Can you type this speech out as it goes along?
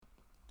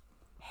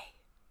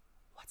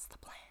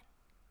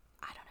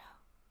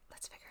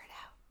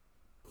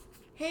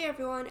Hey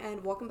everyone,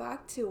 and welcome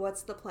back to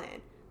What's the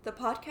Plan, the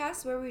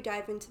podcast where we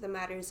dive into the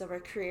matters of our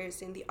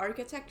careers in the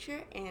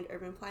architecture and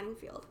urban planning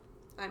field.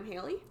 I'm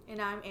Haley.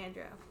 And I'm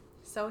Andrea.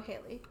 So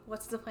Haley,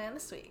 what's the plan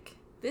this week?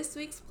 This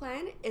week's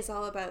plan is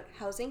all about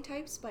housing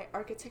types by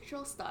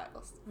architectural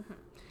styles. Mm-hmm.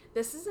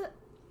 This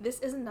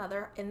is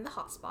another In the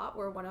Hotspot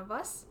where one of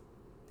us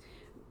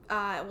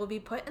will be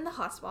put in the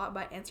hotspot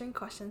by answering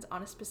questions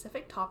on a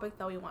specific topic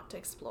that we want to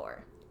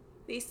explore.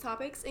 These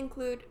topics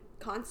include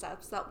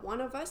concepts that one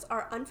of us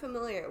are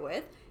unfamiliar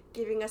with,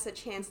 giving us a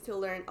chance to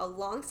learn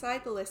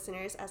alongside the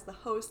listeners as the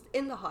host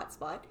in the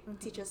hotspot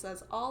teaches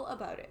us all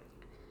about it.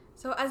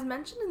 So as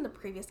mentioned in the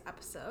previous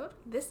episode,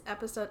 this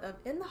episode of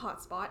In the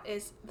Hotspot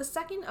is the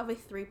second of a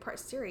 3-part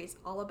series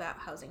all about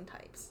housing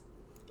types.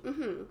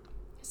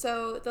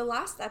 So the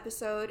last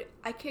episode,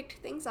 I kicked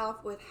things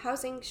off with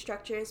housing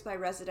structures by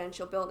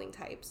residential building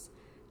types.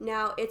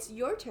 Now it's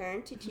your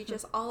turn to teach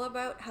us all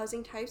about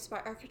housing types by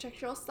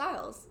architectural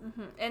styles.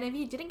 And if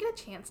you didn't get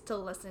a chance to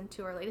listen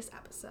to our latest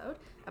episode,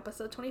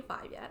 episode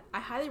 25 yet, I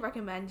highly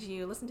recommend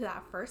you listen to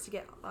that first to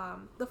get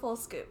the full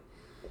scoop.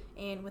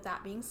 And with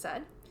that being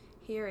said,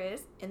 here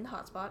is In the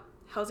Hotspot,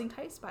 housing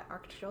types by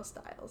architectural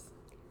styles.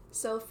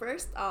 So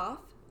first off,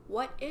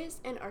 what is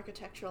an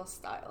architectural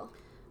style?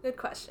 Good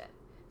question.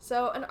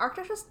 So an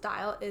architectural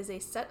style is a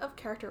set of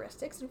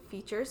characteristics and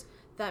features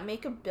that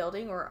make a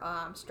building or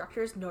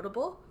structures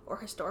notable or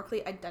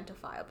historically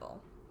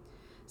identifiable.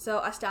 So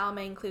a style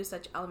may include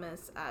such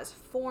elements as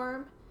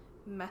form,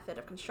 method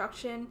of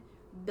construction,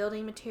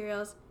 building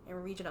materials,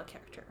 and regional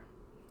character.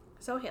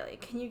 So Haley,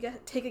 can you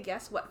take a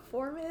guess what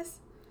form is?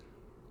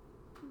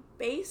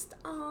 Based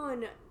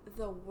on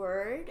the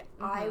word,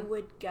 I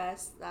would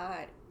guess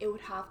that it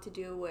would have to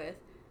do with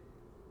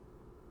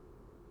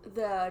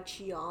the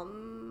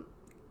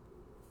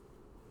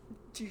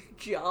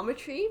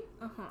geometry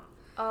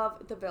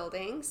of the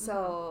building.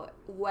 So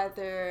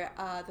whether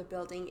the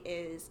building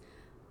is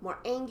more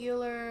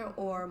angular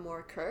or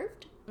more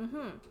curved.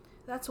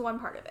 That's one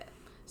part of it.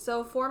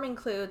 So form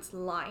includes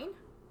line,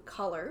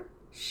 color,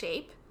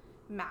 shape,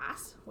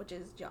 mass, which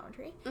is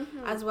geometry,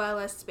 as well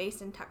as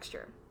space and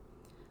texture.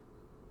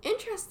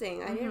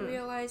 Interesting. I didn't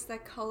realize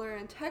that color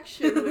and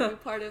texture would be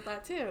part of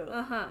that too.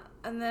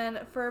 And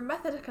then for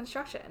method of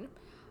construction,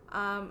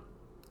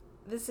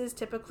 this is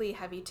typically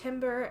heavy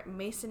timber,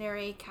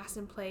 masonry, cast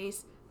in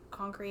place,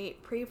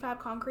 concrete, prefab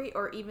concrete,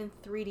 or even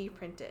 3D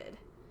printed.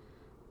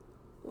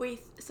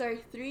 Wait,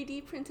 sorry,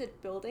 3D printed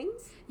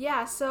buildings?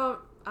 Yeah, so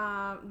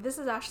this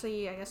is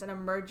actually, I guess, an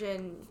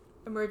emerging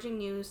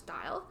new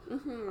style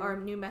or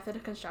new method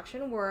of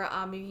construction where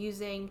you're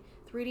using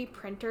 3D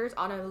printers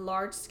on a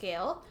large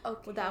scale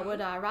that would,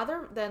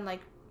 rather than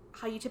like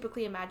how you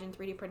typically imagine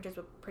 3D printers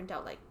would print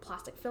out like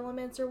plastic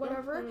filaments or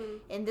whatever,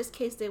 in this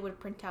case they would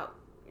print out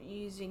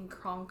using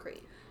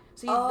concrete.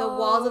 So the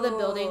walls of the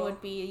building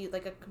would be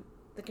like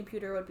the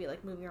computer would be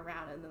like moving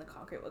around and then the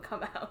concrete would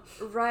come out.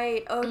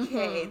 Right,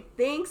 okay.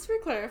 Thanks for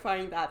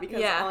clarifying that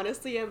because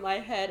honestly in my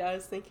head I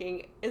was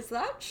thinking, is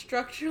that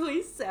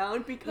structurally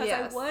sound? Because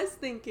I was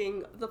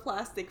thinking the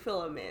plastic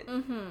filament.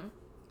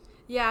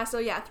 Yeah,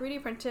 so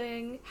 3D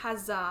printing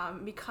has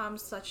become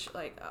such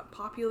like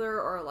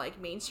popular or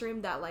like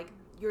mainstream that like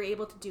you're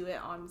able to do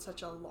it on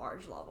such a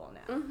large level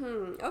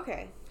now.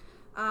 Okay.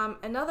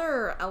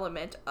 Another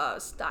element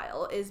of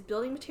style is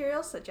building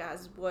materials such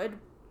as wood,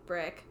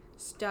 brick,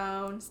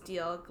 stone,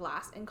 steel,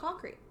 glass, and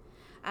concrete.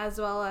 As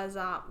well as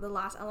the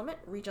last element,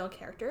 regional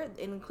character. It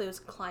includes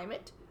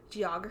climate,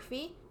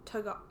 geography,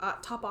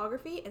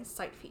 topography, and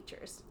site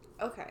features.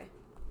 Okay.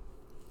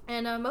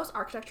 And most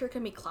architecture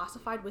can be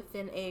classified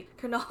within a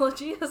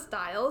chronology of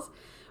styles,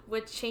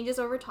 which changes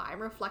over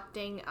time,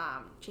 reflecting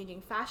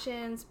changing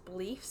fashions,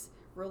 beliefs,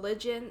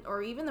 religion,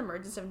 or even the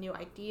emergence of new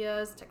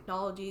ideas,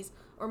 technologies,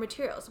 or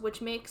materials,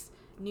 which makes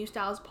new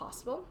styles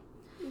possible.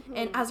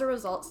 And as a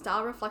result,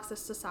 style reflects the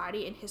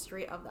society and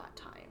history of that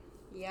time.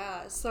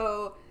 Yeah,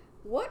 so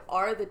what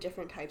are the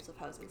different types of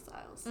housing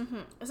styles?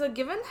 So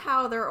given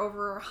how there are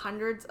over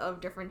hundreds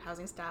of different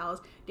housing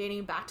styles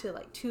dating back to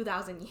like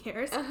 2,000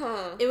 years,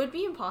 it would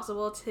be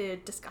impossible to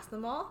discuss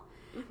them all.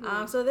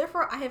 So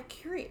therefore, I have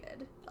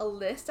curated a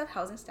list of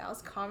housing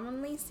styles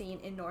commonly seen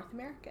in North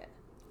America.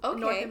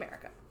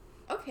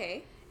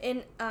 Okay.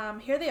 And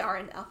here they are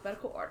in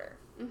alphabetical order.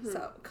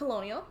 So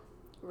colonial,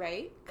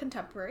 right?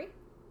 Contemporary,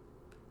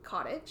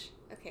 cottage,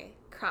 okay,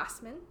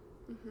 craftsman,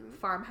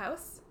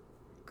 farmhouse,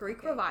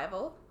 Greek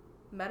Revival,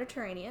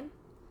 Mediterranean,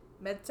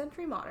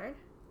 mid-century modern,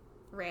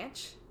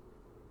 ranch,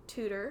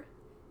 Tudor,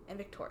 and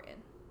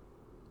Victorian.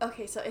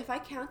 Okay, so if I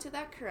counted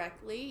that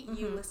correctly,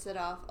 you listed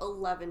off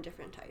 11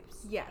 different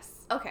types.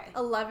 Yes. Okay.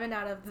 11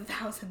 out of the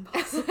 1,000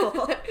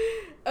 possible.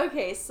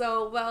 Okay,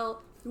 so,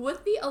 well,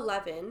 with the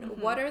 11,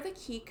 what are the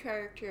key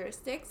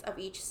characteristics of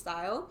each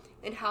style,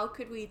 and how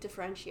could we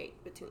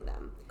differentiate between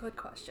them? Good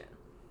question.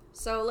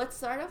 So let's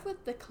start off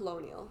with the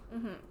colonial.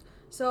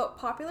 So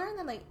popular in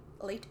the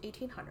late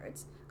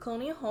 1800s,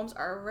 colonial homes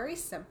are very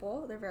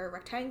simple. They're very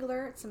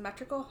rectangular,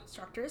 symmetrical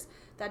structures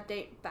that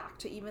date back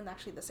to even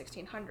actually the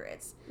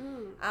 1600s.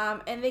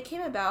 And they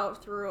came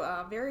about through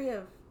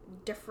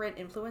different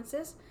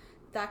influences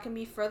that can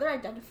be further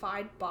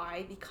identified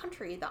by the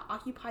country that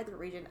occupied the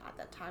region at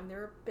that time they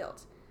were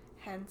built,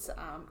 hence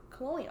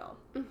colonial.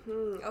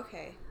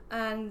 Okay.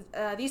 And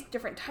these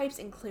different types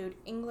include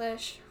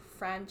English,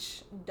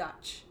 French,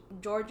 Dutch,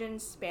 Georgian,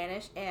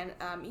 Spanish, and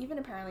even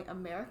apparently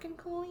American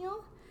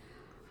colonial.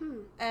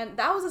 And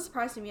that was a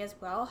surprise to me as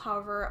well.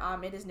 However,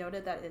 it is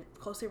noted that it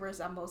closely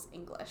resembles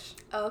English.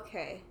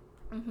 Okay.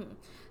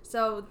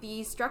 So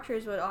these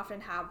structures would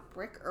often have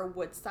brick or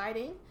wood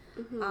siding.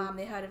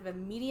 They had a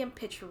medium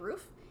pitch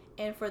roof.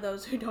 And for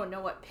those who don't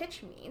know what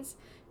pitch means,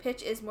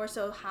 pitch is more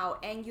so how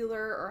angular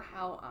or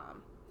how...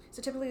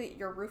 so typically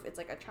your roof, it's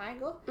like a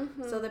triangle.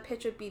 So the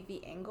pitch would be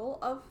the angle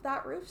of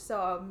that roof. So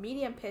a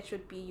medium pitch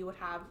would be you would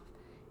have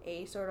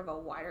a sort of a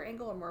wider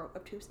angle, a more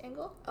obtuse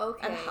angle.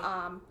 Okay.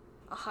 And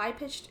a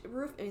high-pitched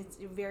roof is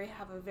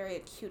have a very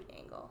acute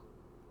angle.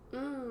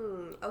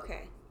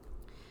 Okay.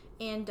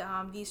 And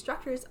these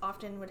structures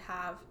often would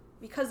have,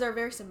 because they're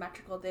very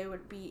symmetrical, they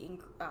would be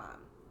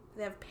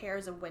they have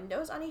pairs of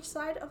windows on each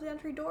side of the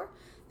entry door.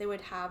 They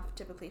would have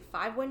typically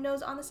 5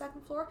 windows on the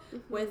second floor,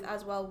 with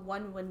as well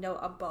 1 window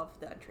above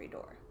the entry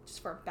door,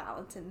 just for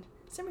balance and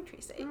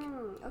symmetry's sake.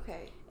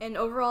 Okay. And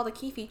overall, the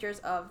key features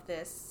of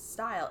this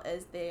style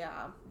is they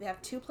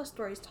have 2+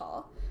 stories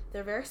tall.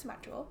 They're very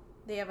symmetrical.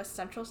 They have a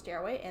central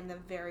stairway and a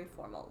very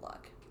formal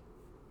look.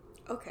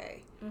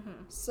 Okay.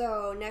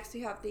 So next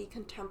we have the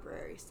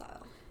contemporary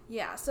style.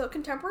 Yeah, so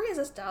contemporary is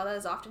a style that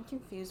is often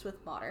confused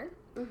with modern.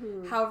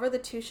 However, the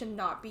two should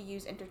not be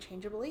used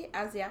interchangeably,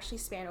 as they actually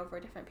span over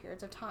different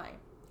periods of time.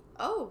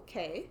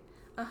 Okay.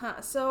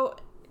 So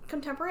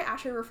contemporary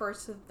actually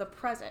refers to the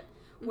present,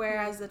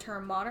 whereas the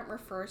term modern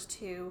refers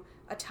to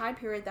a time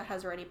period that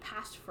has already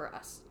passed for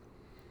us.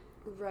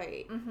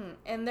 Right.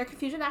 And their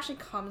confusion actually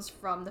comes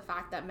from the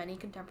fact that many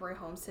contemporary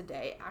homes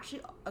today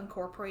actually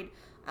incorporate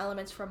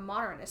elements from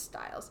modernist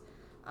styles,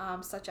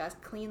 such as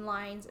clean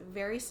lines,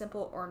 very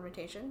simple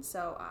ornamentation.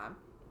 So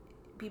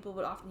people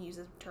would often use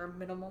the term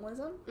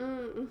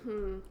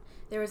minimalism.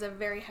 There was a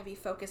very heavy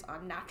focus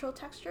on natural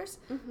textures,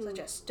 such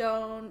as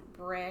stone,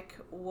 brick,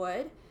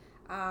 wood.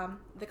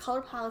 The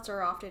color palettes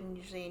are often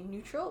usually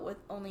neutral, with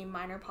only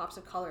minor pops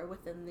of color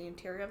within the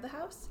interior of the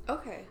house.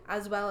 Okay.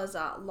 As well as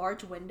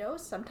large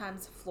windows,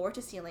 sometimes floor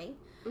to ceiling.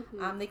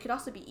 They could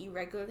also be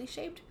irregularly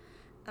shaped.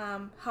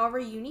 However,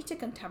 unique to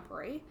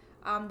contemporary,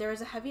 there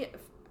is a heavy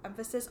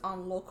emphasis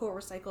on local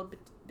recycled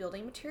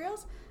building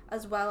materials,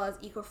 as well as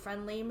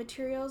eco-friendly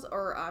materials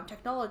or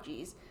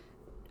technologies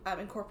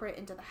incorporated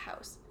into the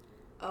house.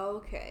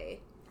 Okay.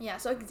 Yeah,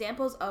 so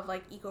examples of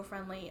like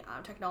eco-friendly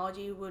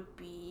technology would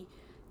be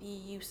the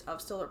use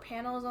of solar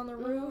panels on the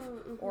roof,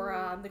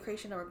 or the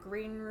creation of a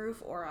green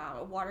roof, or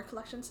a water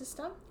collection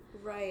system.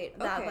 Right.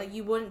 Okay. That like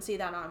you wouldn't see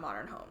that on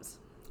modern homes.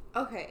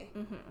 Okay.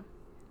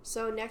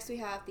 So next we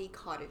have the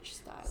cottage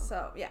style.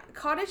 So yeah,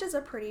 cottage is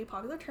a pretty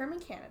popular term in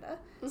Canada.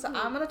 So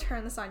I'm gonna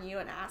turn this on you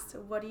and ask,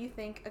 what do you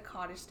think a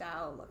cottage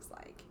style looks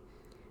like?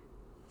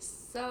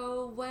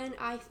 So when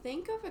I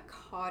think of a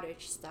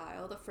cottage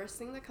style, the first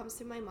thing that comes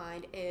to my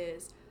mind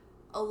is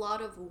a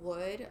lot of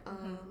wood,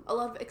 a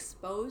lot of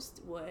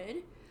exposed wood,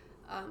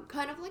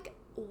 kind of like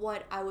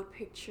what I would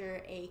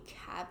picture a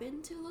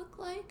cabin to look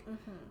like,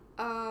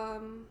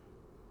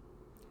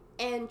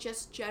 and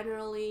just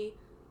generally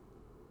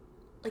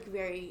like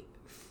very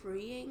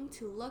freeing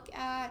to look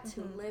at,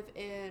 to live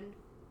in.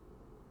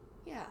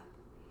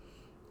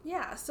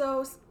 Yeah,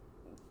 so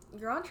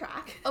you're on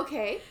track.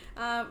 Okay.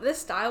 This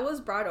style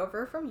was brought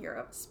over from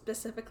Europe,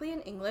 specifically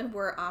in England,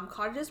 where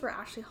cottages were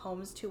actually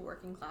homes to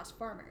working class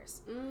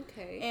farmers.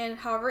 Okay. And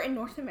however, in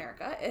North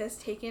America, it has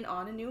taken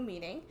on a new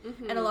meaning,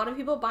 and a lot of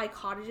people buy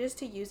cottages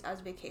to use as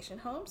vacation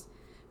homes,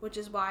 which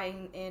is why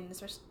in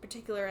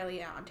particularly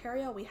in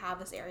Ontario, we have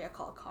this area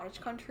called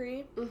cottage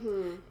country.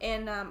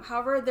 And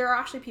however, there are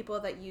actually people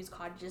that use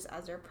cottages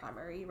as their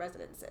primary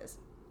residences.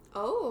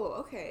 Oh,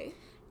 okay.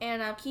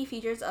 And key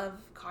features of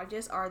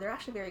cottages are they're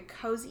actually very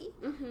cozy.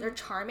 They're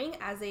charming,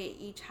 as they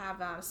each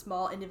have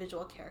small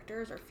individual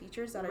characters or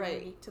features that are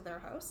unique to their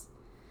house.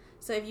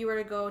 So if you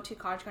were to go to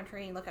cottage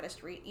country and look at a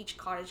street, each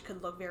cottage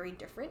could look very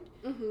different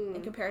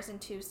in comparison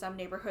to some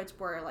neighborhoods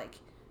where like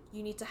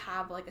you need to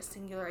have like a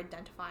singular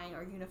identifying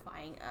or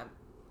unifying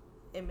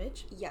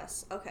image.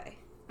 Yes. Okay.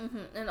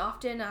 And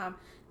often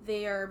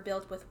they are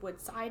built with wood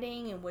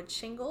siding and wood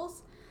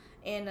shingles,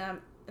 and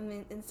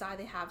then inside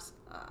they have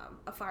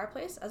a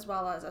fireplace, as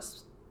well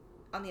as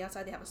on the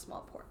outside they have a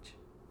small porch.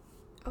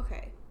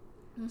 Okay.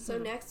 So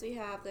next we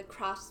have the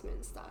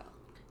craftsman style.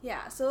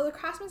 Yeah, so the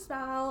craftsman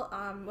style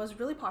was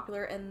really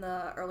popular in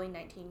the early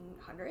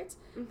 1900s,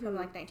 from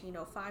like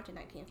 1905 to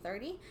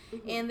 1930,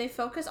 and they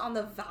focus on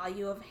the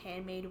value of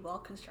handmade,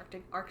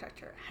 well-constructed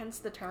architecture, hence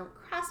the term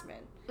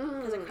craftsman,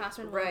 because a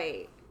craftsman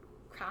will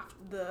craft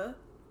the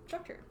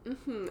structure.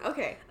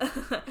 Okay.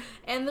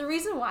 And the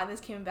reason why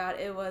this came about,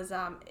 it was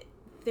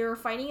they were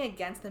fighting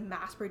against the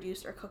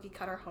mass-produced or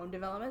cookie-cutter home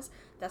developments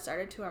that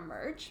started to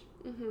emerge.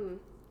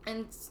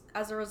 And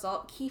as a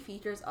result, key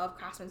features of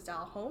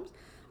craftsman-style homes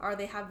are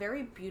they have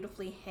very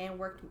beautifully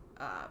hand-worked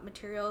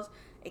materials,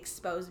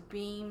 exposed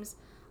beams,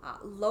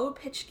 low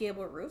pitched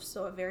gable roofs,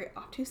 so a very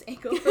obtuse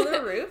angle for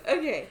the roof.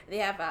 Okay. They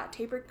have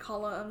tapered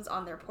columns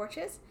on their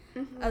porches.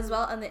 As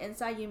well, on the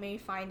inside, you may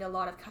find a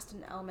lot of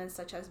custom elements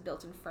such as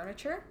built-in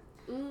furniture,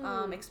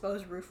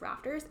 exposed roof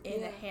rafters,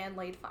 and a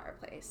hand-laid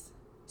fireplace.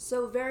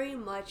 So very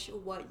much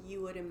what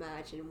you would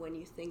imagine when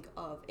you think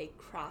of a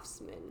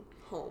craftsman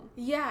home.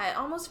 Yeah, it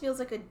almost feels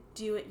like a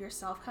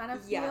do-it-yourself kind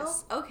of feel.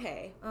 Yes.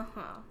 Okay.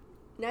 Uh-huh.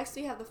 Next,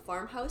 we have the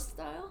farmhouse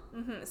style.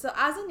 So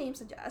as the name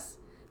suggests,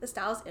 the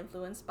style is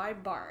influenced by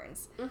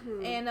barns.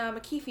 And a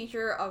key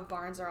feature of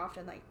barns are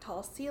often like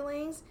tall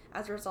ceilings.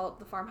 As a result,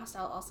 the farmhouse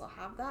style also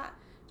have that.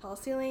 Tall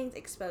ceilings,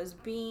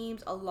 exposed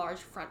beams, a large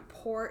front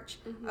porch,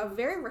 a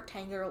very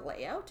rectangular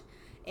layout,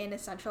 and a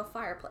central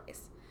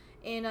fireplace.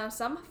 And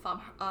some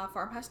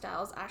farmhouse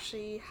styles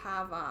actually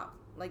have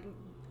like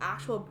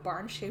actual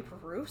barn-shaped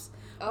roofs,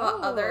 while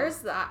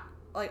others that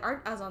like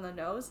aren't as on the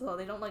nose, so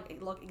they don't like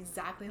look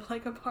exactly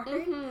like a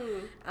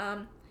barn.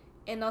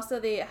 And also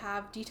they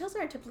have details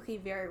that are typically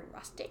very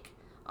rustic,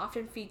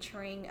 often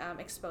featuring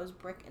exposed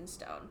brick and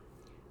stone.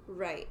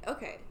 Right.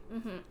 Okay.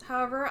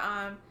 However,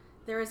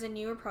 there is a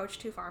new approach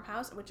to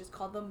farmhouse, which is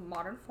called the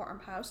modern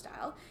farmhouse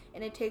style,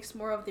 and it takes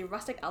more of the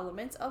rustic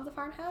elements of the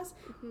farmhouse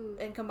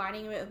and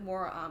combining it with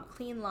more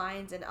clean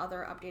lines and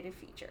other updated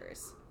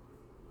features.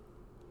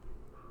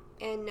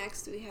 And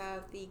next we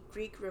have the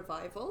Greek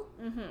Revival.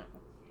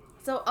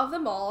 So of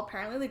them all,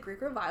 apparently the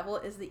Greek Revival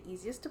is the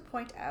easiest to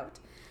point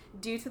out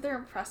due to their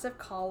impressive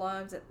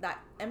columns that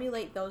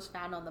emulate those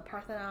found on the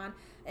Parthenon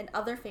and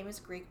other famous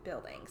Greek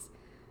buildings.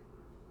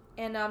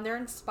 And they're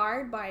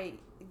inspired by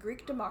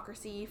Greek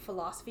democracy,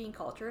 philosophy, and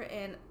culture,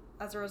 and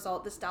as a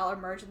result, the style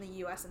emerged in the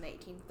U.S. in the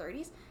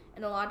 1830s,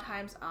 and a lot of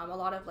times, a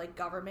lot of like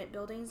government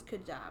buildings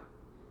could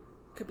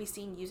be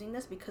seen using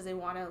this because they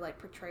want to like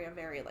portray a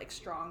very like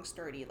strong,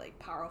 sturdy, like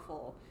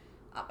powerful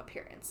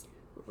appearance.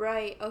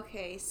 Right.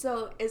 Okay.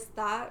 So is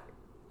that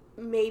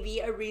maybe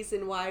a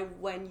reason why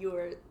when you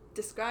were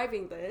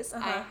describing this,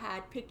 I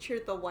had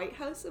pictured the White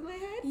House in my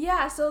head?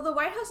 Yeah, so the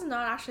White House is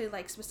not actually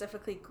like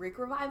specifically Greek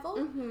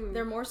Revival.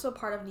 They're more so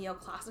part of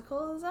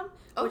neoclassicalism,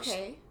 which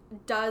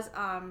does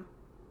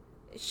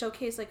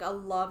showcase like a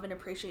love and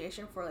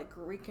appreciation for like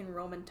Greek and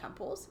Roman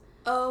temples.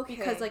 Okay.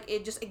 Because like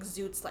it just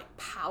exudes like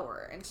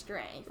power and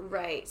strength.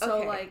 Right.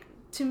 So like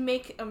to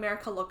make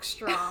America look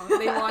strong,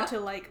 they want to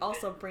like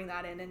also bring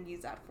that in and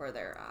use that for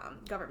their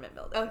government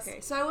buildings. Okay,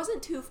 so I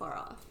wasn't too far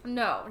off.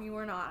 No, you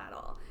were not at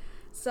all.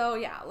 So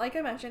yeah, like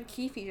I mentioned,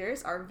 key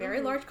features are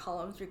very large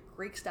columns with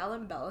Greek-style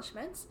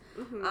embellishments,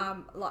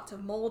 lots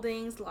of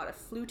moldings, a lot of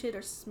fluted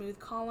or smooth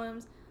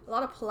columns, a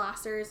lot of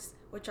pilasters,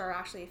 which are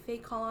actually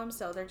fake columns,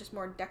 so they're just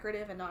more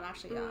decorative and not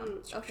actually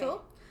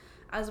structural,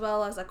 as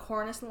well as a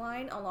cornice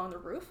line along the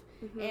roof.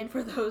 And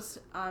for those,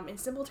 in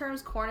simple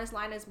terms, cornice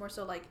line is more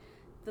so like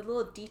the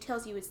little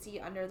details you would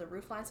see under the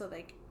roof line, so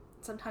like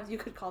sometimes you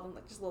could call them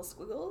like just little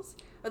squiggles,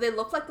 or they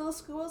look like little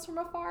squiggles from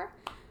afar.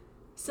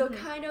 So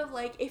kind of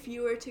like if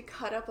you were to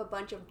cut up a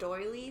bunch of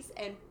doilies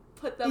and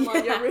put them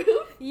on your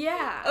roof?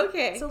 Yeah.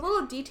 Okay. So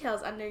little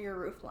details under your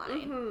roof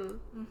line.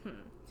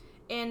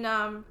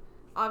 And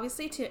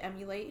obviously to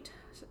emulate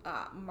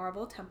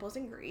marble temples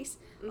in Greece,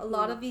 a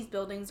lot of these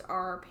buildings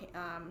are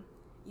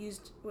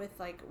used with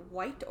like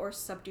white or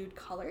subdued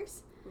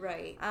colors.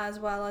 Right. As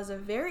well as a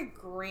very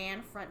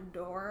grand front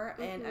door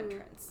and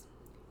entrance.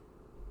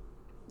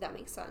 That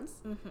makes sense.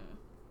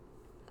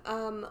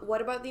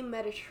 What about the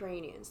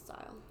Mediterranean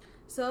style?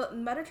 So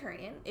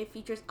Mediterranean, it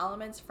features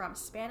elements from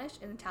Spanish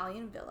and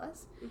Italian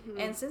villas.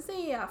 And since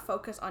they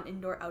focus on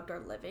indoor-outdoor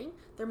living,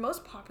 they're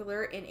most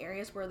popular in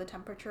areas where the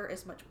temperature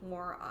is much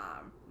more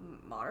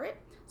moderate,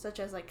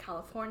 such as like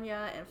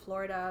California and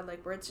Florida,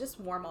 like where it's just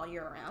warm all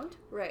year round.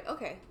 Right,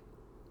 okay.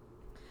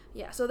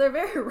 Yeah, so they're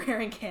very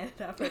rare in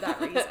Canada for that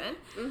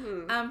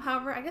reason.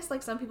 However, I guess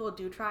like some people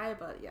do try it,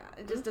 but yeah,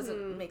 it just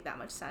doesn't make that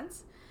much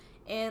sense.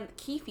 And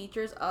key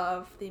features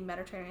of the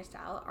Mediterranean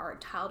style are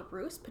tiled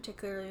roofs,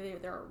 particularly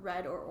their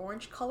red or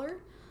orange color,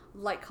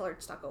 light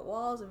colored stucco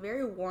walls,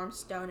 very warm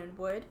stone and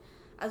wood,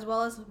 as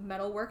well as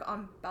metalwork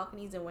on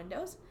balconies and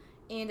windows,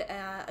 and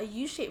a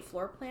U-shaped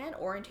floor plan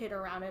oriented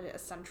around a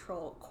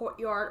central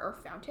courtyard or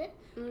fountain,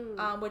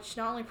 which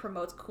not only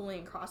promotes cooling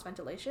and cross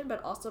ventilation,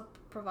 but also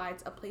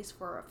provides a place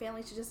for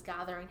families to just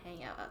gather and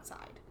hang out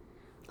outside.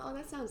 Oh,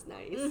 that sounds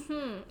nice.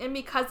 And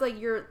because like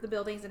the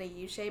building's in a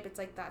U shape, it's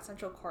like that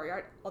central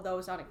courtyard, although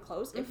it's not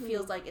enclosed, it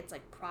feels like it's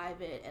like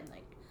private and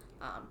like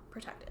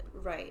protected.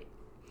 Right.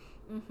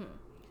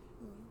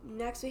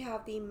 Next we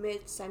have the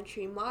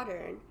mid-century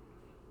modern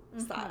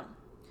style.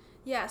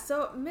 Yeah,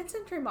 so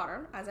mid-century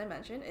modern, as I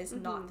mentioned, is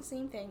not the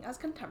same thing as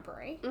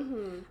contemporary.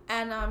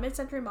 And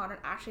mid-century modern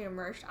actually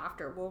emerged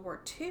after World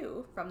War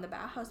II from the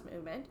Bauhaus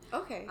movement.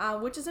 Okay.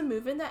 Which is a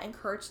movement that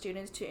encouraged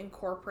students to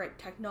incorporate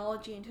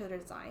technology into their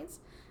designs,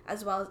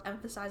 as well as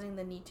emphasizing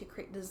the need to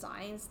create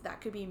designs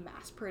that could be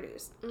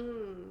mass-produced.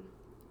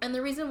 And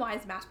the reason why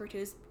it's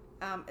mass-produced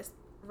is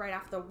right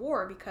after the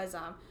war, because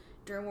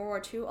during World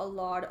War II, a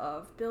lot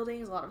of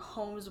buildings, a lot of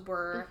homes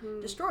were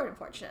destroyed,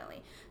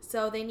 unfortunately.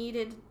 So they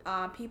needed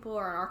people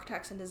or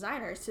architects and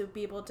designers to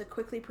be able to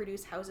quickly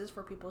produce houses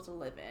for people to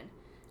live in.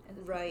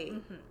 Right.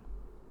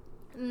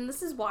 And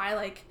this is why,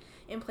 like,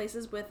 in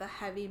places with a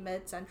heavy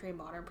mid-century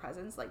modern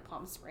presence, like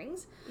Palm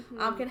Springs,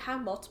 can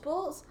have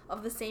multiples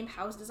of the same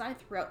house design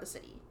throughout the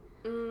city.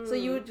 So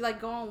you would like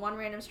go on one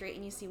random street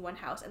and you see one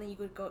house, and then you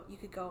could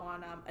go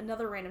on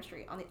another random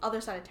street on the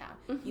other side of town.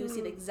 You would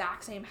see the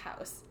exact same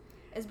house.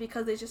 It's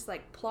because they just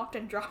like plopped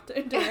and dropped it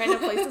into random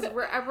places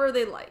wherever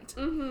they liked.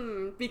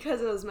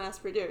 Because it was mass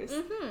produced.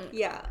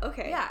 Yeah.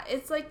 Okay. Yeah,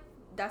 it's like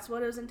that's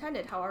what it was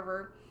intended.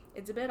 However,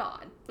 it's a bit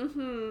odd.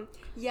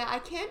 Yeah, I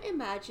can't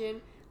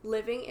imagine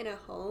living in a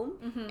home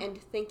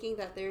and thinking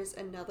that there's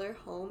another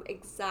home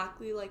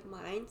exactly like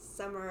mine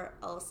somewhere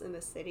else in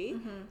the city,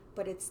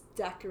 but it's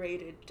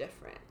decorated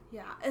different.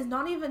 Yeah, it's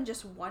not even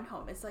just one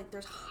home. It's like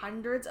there's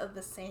hundreds of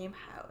the same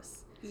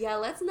house. Yeah,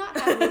 let's not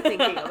have me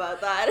thinking about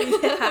that.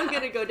 I'm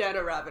going to go down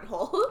a rabbit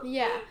hole.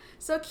 Yeah.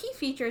 So key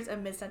features of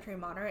mid-century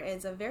modern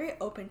is a very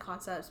open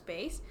concept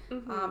space,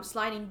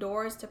 sliding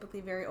doors,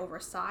 typically very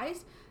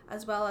oversized,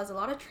 as well as a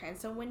lot of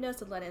transom windows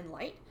to let in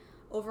light.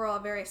 Overall,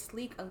 very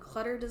sleek,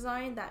 uncluttered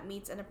design that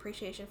meets an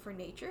appreciation for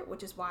nature,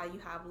 which is why you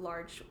have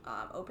large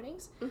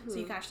openings. So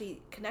you can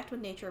actually connect with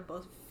nature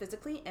both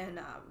physically and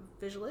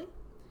visually,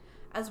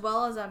 as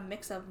well as a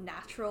mix of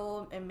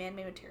natural and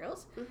man-made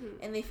materials.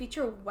 And they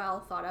feature well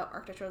thought-out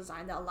architectural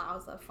design that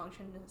allows the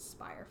function to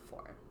inspire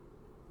form.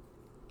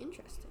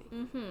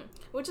 Interesting.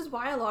 Which is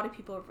why a lot of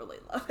people really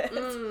love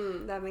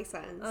it. That makes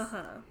sense.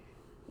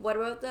 What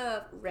about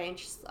the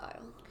ranch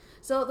style?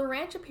 So the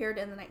ranch appeared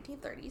in the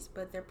 1930s,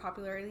 but their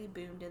popularity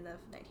boomed in the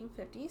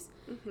 1950s.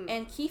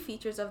 And key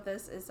features of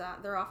this is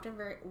that they're often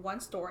very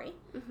one-story,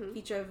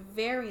 feature a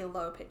very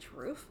low-pitched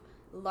roof,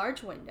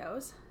 large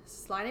windows,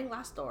 sliding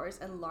glass doors,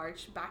 and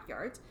large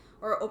backyards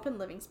or open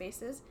living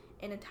spaces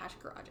and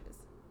attached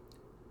garages.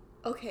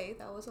 Okay,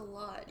 that was a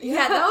lot.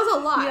 Yeah, that was a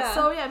lot. Yeah.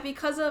 So yeah,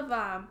 because of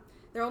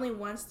they're only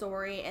one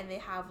story and they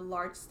have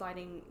large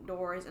sliding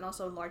doors and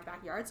also large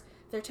backyards,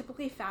 they're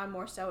typically found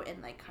more so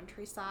in like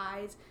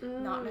countrysides,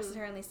 not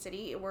necessarily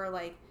city, where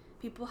like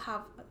people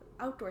have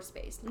outdoor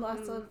space,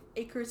 lots of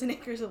acres and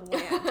acres of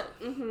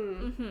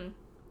land.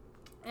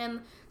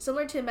 And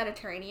similar to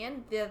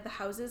Mediterranean, the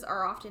houses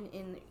are often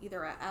in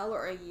either a L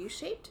or a U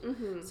shaped,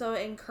 so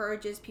it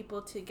encourages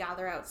people to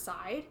gather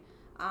outside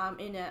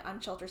in an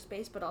unsheltered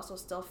space, but also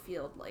still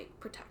feel like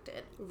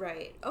protected.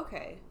 Right.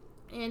 Okay.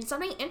 And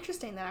something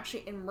interesting that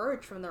actually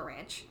emerged from the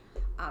ranch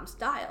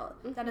style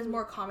that is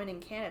more common in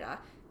Canada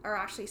are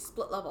actually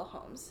split-level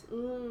homes.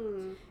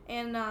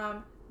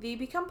 And they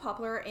become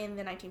popular in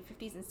the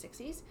 1950s and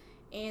 60s,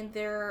 and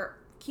their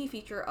key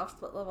feature of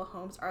split-level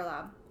homes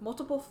are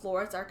multiple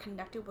floors are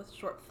connected with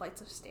short flights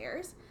of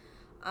stairs.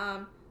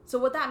 So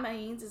what that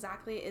means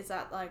exactly is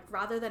that, like,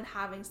 rather than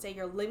having, say,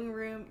 your living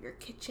room, your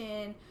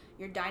kitchen,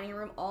 your dining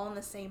room all on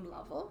the same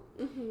level,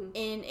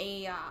 in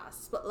a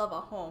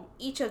split-level home,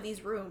 each of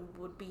these rooms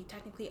would be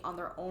technically on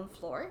their own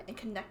floor and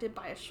connected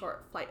by a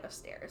short flight of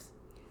stairs.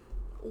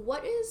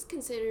 What is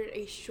considered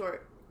a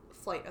short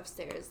flight of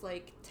stairs?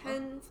 Like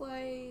 10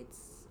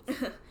 flights?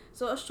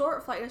 So a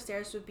short flight of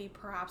stairs would be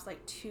perhaps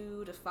like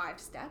 2 to 5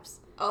 steps.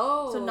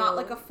 Oh. So not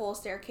like a full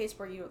staircase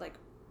where you like,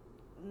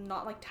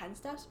 not like 10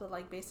 steps, but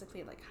like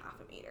basically like half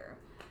a meter.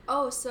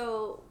 Oh,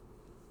 so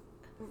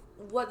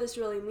what this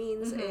really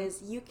means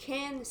is you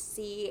can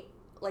see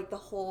like the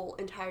whole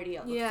entirety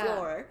of the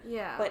floor.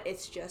 Yeah. But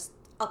it's just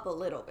up a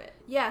little bit.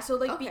 Yeah, so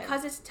like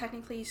because it's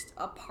technically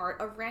a part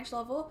of ranch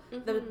level,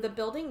 the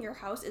building, your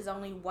house, is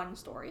only one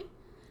story.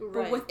 Right.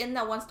 But within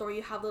that one story,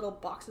 you have little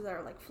boxes that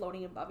are like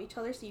floating above each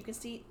other, so you can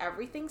see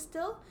everything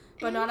still,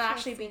 but not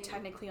actually be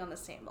technically on the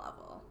same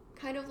level.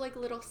 Kind of like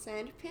little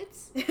sand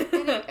pits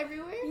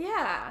everywhere?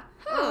 Yeah.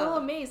 A little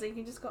maze that you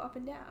can just go up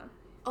and down.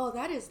 Oh,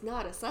 that is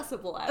not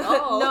accessible at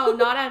all. No,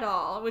 not at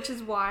all, which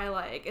is why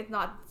like it's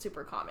not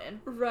super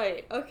common.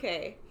 Right,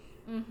 okay.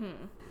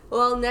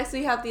 Well, next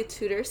we have the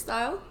Tudor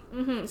style.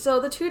 So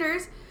the Tudor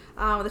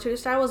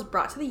style was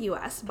brought to the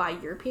U.S. by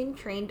European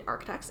trained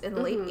architects in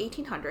the late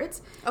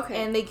 1800s.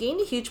 And they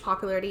gained a huge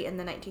popularity in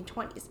the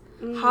 1920s.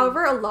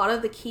 However, a lot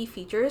of the key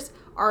features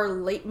are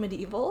late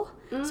medieval.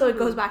 So it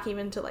goes back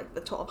even to like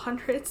the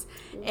 1200s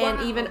and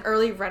even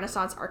early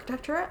Renaissance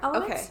architecture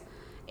elements.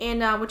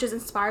 And which is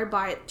inspired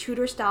by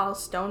Tudor style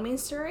stone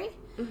masonry,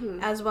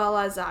 as well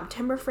as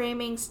timber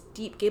framing,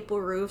 steep gable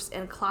roofs,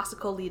 and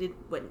classical leaded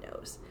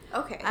windows.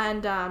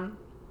 And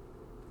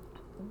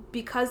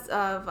because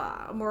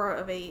of more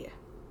of a,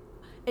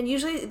 and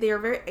usually they are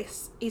very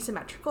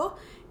asymmetrical,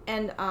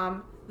 and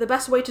the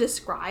best way to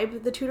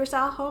describe the Tudor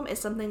style home is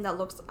something that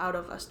looks out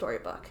of a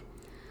storybook.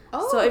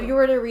 So if you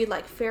were to read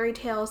like fairy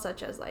tales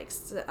such as like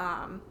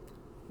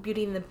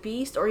Beauty and the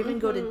Beast, or even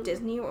go to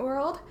Disney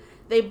World,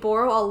 they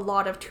borrow a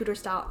lot of Tudor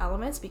style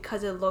elements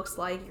because it looks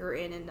like you're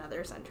in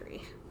another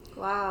century.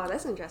 Wow,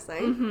 that's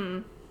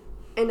interesting.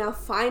 And now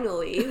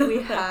finally,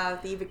 we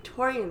have the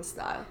Victorian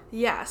style.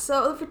 Yeah,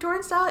 so the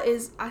Victorian style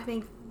is, I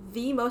think,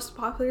 the most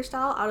popular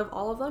style out of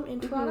all of them in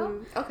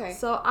Toronto. Okay.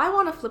 So I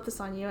want to flip this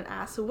on you and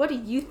ask, what do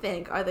you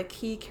think are the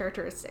key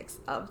characteristics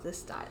of this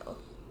style?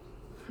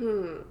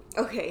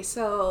 Okay,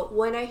 so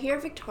when I hear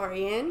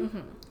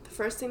Victorian, the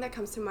first thing that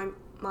comes to my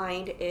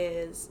mind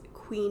is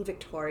Queen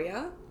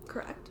Victoria.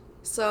 Correct.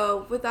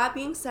 So with that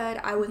being said,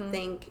 I would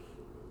think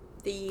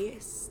the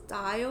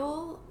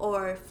style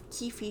or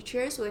key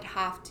features would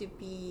have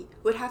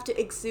to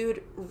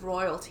exude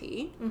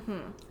royalty.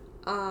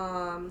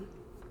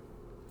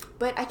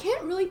 But I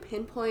can't really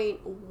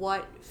pinpoint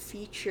what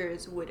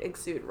features would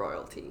exude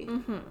royalty.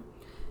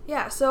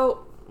 Yeah,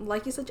 so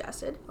like you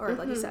suggested, or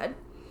like you said,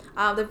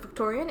 the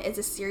Victorian is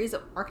a series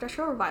of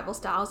architectural revival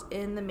styles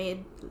in the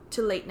mid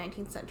to late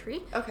 19th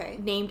century. Okay.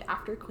 Named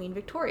after Queen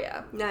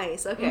Victoria.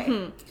 Nice,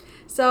 okay.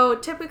 So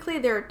typically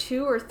there are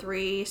 2 or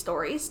 3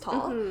 stories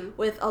tall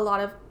with a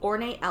lot of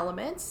ornate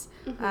elements,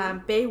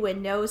 bay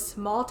windows,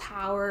 small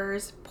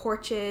towers,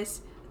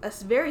 porches, a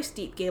very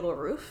steep gable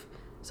roof,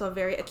 so a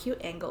very acute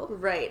angle.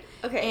 Right,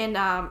 okay. And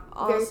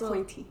also...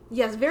 Very pointy.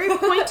 Yes, very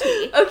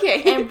pointy.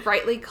 Okay. And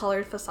brightly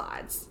colored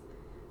facades.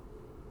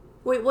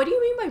 Wait, what do you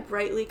mean by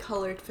brightly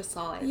colored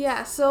facades?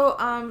 Yeah, so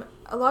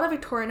a lot of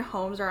Victorian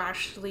homes are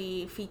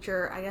actually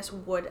feature, I guess,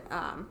 wood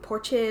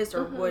porches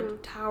or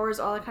wood towers,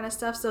 all that kind of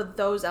stuff. So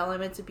those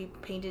elements would be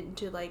painted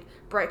into like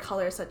bright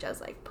colors such as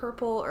like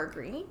purple or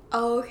green.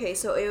 Oh, okay.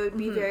 So it would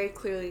be very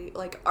clearly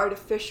like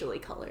artificially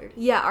colored.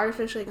 Yeah,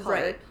 artificially colored.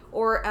 Right.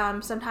 Or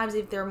sometimes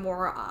if they're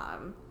more,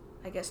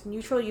 I guess,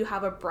 neutral, you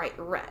have a bright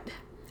red.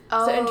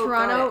 Oh, so in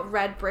Toronto,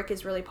 red brick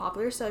is really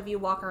popular. So if you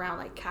walk around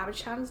like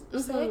Cabbage Town,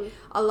 say,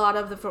 a lot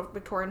of the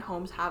Victorian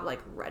homes have like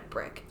red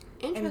brick.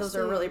 And those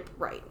are really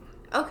bright.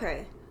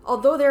 Okay.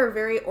 Although they're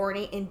very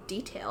ornate and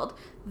detailed,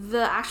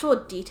 the actual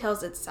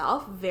details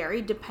itself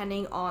vary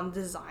depending on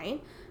design.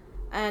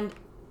 And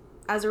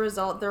as a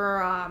result, there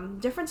are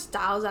different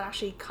styles that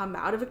actually come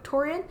out of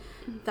Victorian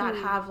that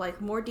have like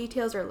more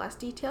details or less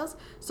details.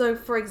 So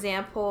for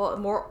example,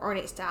 more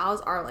ornate styles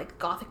are like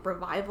Gothic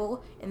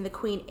Revival in the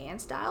Queen Anne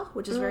style,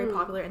 which is very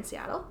popular in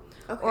Seattle.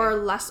 Okay. Or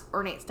less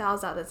ornate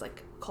styles that is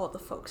like called the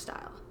folk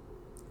style.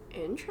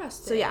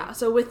 Interesting. So yeah,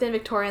 so within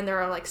Victorian there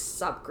are like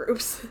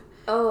subgroups.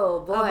 Oh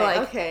boy.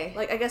 Like, okay.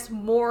 Like I guess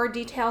more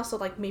detail, so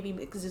like maybe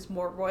exudes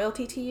more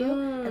royalty to you,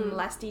 and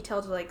less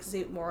detail to like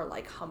exude more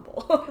like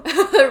humble.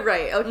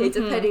 Right. Okay.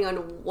 Depending on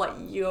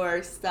what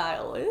your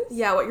style is.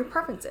 Yeah, what your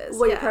preference is.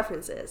 What your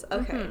preference is.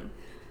 Okay.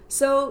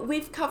 So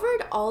we've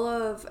covered all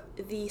of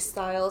the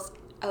styles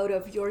out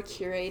of your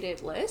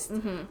curated list,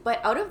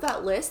 but out of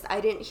that list, I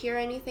didn't hear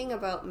anything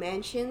about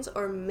mansions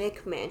or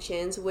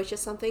McMansions, which is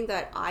something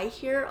that I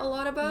hear a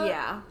lot about.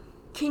 Yeah.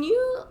 Can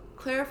you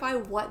clarify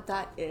what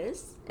that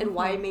is and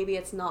why maybe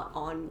it's not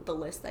on the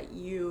list that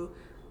you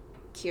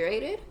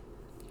curated?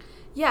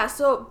 Yeah,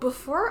 so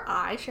before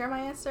I share my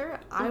answer,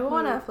 I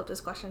want to flip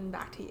this question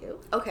back to you.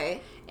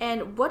 Okay.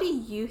 And what do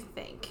you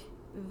think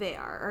they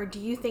are? Or do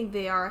you think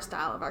they are a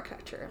style of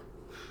architecture?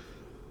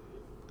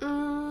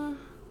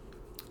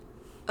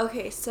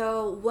 Okay,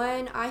 so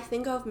when I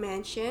think of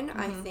mansion,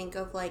 I think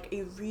of like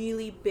a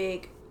really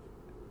big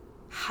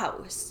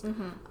house.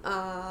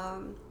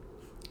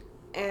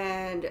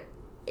 And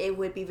it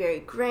would be very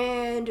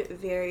grand,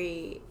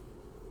 very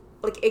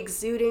like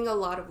exuding a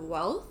lot of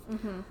wealth.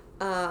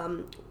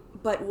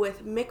 But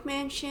with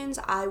McMansions,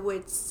 I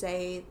would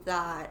say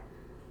that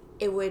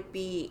it would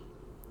be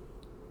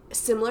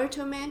similar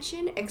to a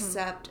mansion,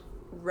 except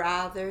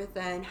rather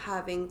than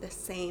having the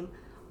same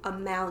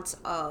amounts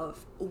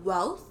of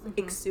wealth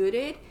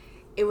exuded,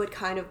 it would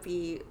kind of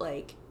be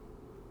like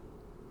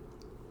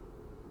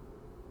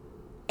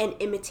an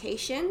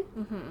imitation.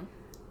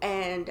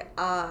 And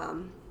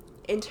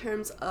in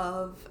terms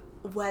of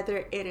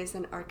whether it is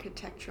an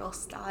architectural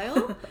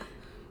style,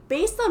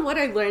 based on what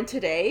I learned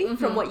today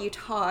from what you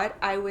taught,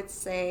 I would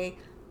say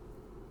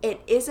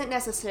it isn't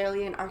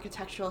necessarily an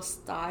architectural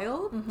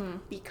style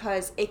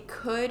because it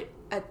could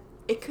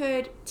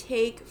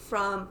take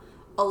from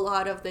a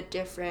lot of the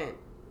different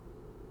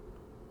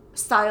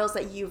styles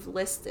that you've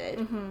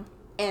listed,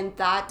 and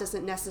that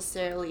doesn't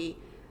necessarily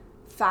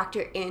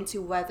factor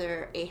into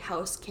whether a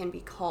house can be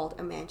called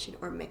a mansion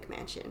or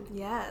McMansion.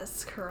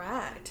 Yes,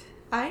 correct.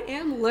 I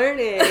am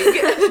learning.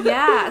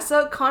 Yeah,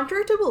 so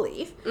contrary to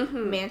belief,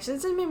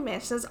 mansions and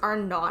McMansions are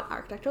not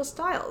architectural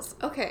styles.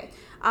 Okay.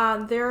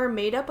 They're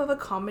made up of a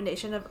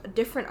combination of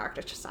different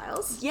architecture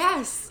styles.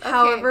 Yes. Okay.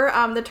 However,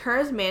 the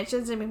terms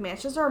mansions and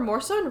McMansions are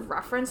more so in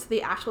reference to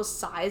the actual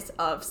size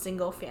of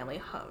single-family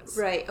homes.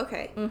 Right.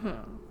 Okay.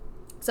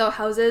 So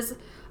houses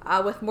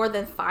with more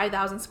than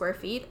 5,000 square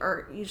feet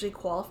are usually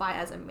qualify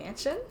as a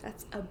mansion.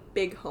 That's a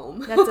big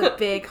home. That's a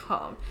big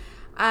home.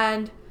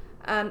 And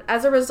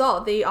as a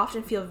result, they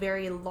often feel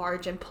very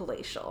large and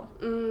palatial.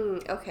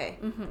 Okay.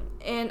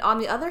 And on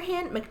the other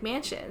hand,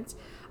 McMansions,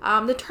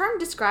 the term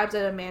describes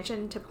a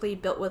mansion typically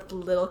built with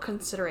little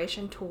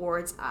consideration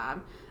towards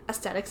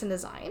aesthetics and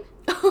design.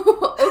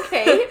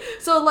 Okay.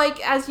 So,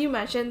 like, as you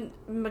mentioned,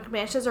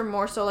 McMansions are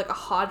more so like a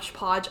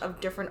hodgepodge of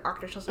different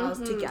architectural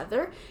styles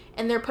together,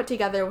 and they're put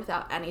together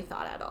without any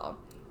thought at all.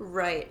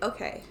 Right.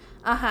 Okay.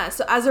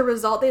 So as a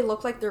result, they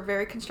look like they're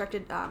very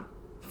constructed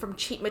from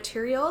cheap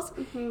materials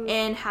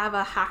and have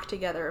a hacked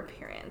together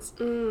appearance.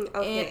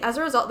 Okay. And as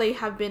a result, they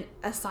have been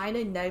assigned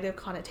a negative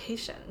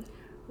connotation.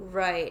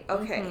 Right.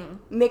 Okay.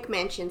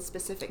 McMansion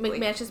specifically.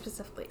 McMansion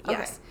specifically,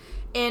 yes.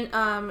 And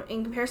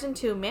in comparison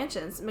to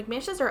mansions,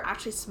 McMansions are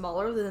actually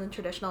smaller than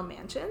traditional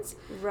mansions.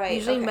 Right.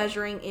 Usually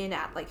measuring in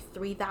at like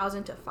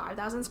 3,000 to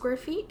 5,000 square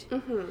feet.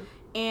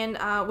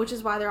 And which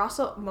is why they're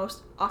also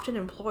most often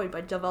employed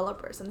by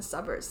developers in the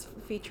suburbs,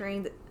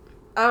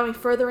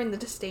 furthering the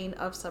disdain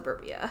of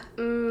suburbia.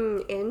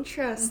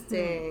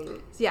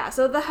 Interesting. Yeah,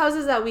 so the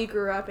houses that we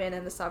grew up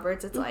in the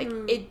suburbs, it's like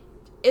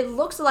it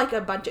looks like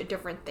a bunch of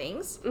different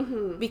things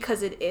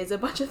because it is a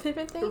bunch of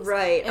different things.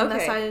 Right. And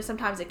that's why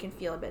sometimes it can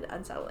feel a bit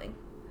unsettling.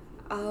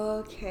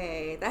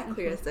 Okay, that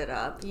clears it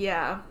up.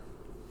 Yeah.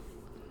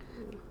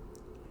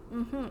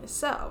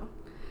 So,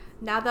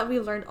 now that we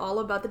learned all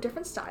about the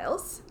different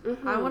styles,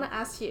 I want to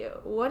ask you,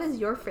 what is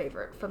your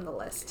favorite from the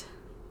list?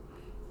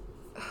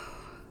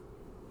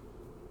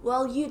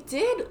 Well, you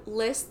did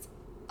list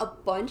a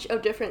bunch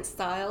of different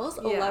styles,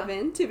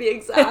 11 to be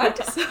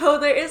exact. So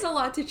there is a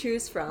lot to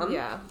choose from.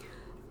 Yeah.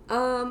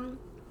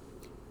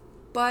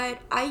 But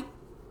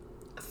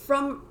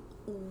from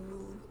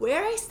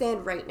where I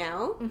stand right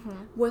now,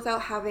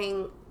 without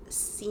having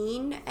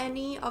seen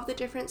any of the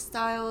different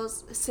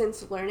styles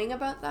since learning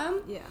about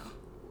them,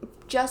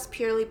 just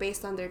purely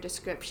based on their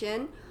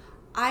description,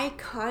 I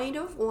kind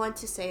of want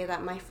to say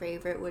that my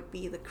favorite would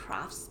be the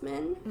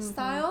Craftsman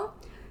style.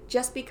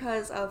 Just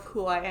because of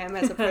who I am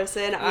as a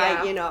person.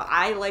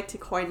 I like to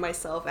coin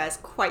myself as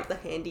quite the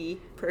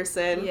handy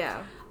person.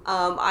 Yeah.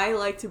 I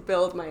like to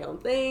build my own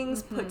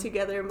things, put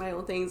together my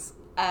own things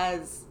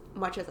as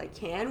much as I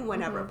can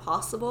whenever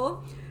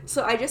possible.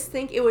 So I just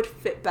think it would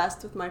fit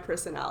best with my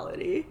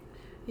personality.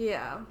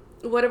 Yeah.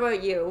 What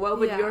about you? What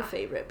would your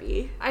favorite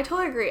be? I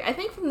totally agree. I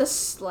think from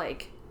this,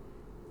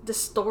 the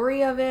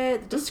story of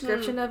it, the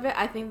description of it,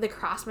 I think the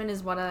Craftsman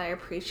is one that I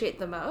appreciate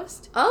the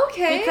most.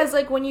 Okay. Because,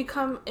 when you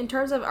come, in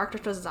terms of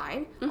architectural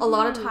design, a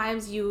lot of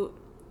times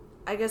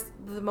I guess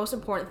the most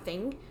important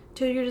thing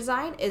to your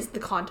design is the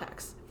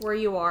context. Where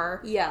you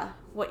are. Yeah.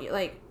 What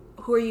you,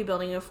 who are you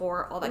building it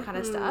for, all that kind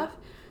of stuff.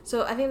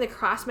 So I think the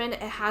Craftsman,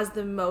 it has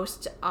the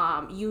most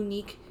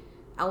unique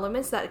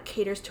elements that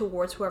caters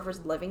towards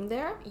whoever's living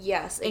there.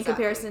 Yes, in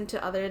comparison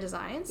to other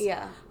designs.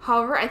 Yeah.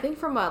 However, I think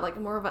from a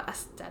more of an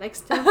aesthetic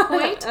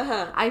standpoint,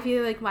 I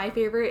feel like my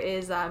favorite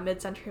is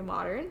mid-century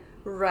modern.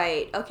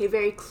 Right. Okay.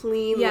 Very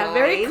clean. Yeah. lines.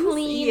 Very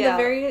clean. Yeah.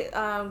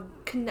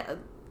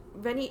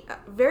 The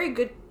very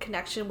good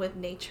connection with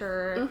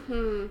nature,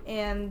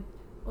 and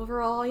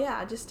overall,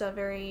 just a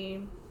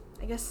very,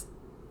 I guess,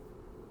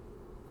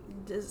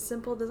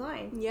 simple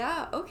design.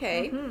 Yeah.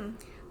 Okay.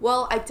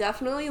 Well, I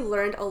definitely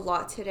learned a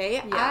lot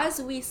today,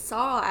 as we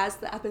saw as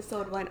the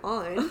episode went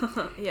on.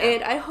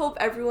 And I hope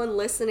everyone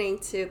listening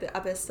to the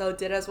episode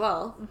did as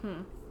well.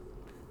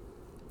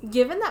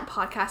 Given that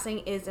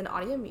podcasting is an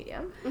audio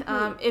medium,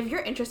 if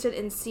you're interested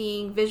in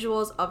seeing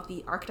visuals of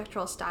the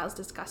architectural styles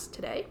discussed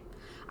today,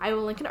 I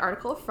will link an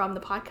article from the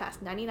podcast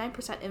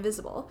 99%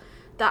 Invisible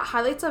that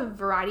highlights a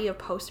variety of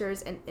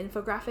posters and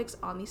infographics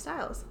on these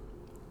styles.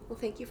 Well,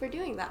 thank you for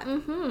doing that.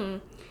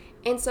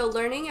 And so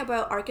learning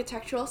about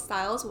architectural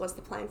styles was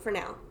the plan for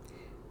now.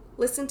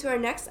 Listen to our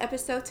next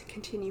episode to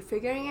continue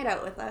figuring it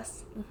out with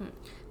us.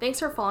 Thanks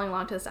for following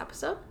along to this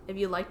episode. If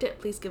you liked it,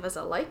 please give us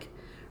a like,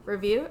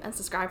 review, and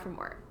subscribe for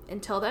more.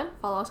 Until then,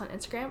 follow us on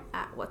Instagram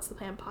at What's the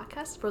Plan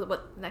Podcast for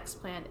what the next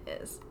plan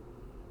is.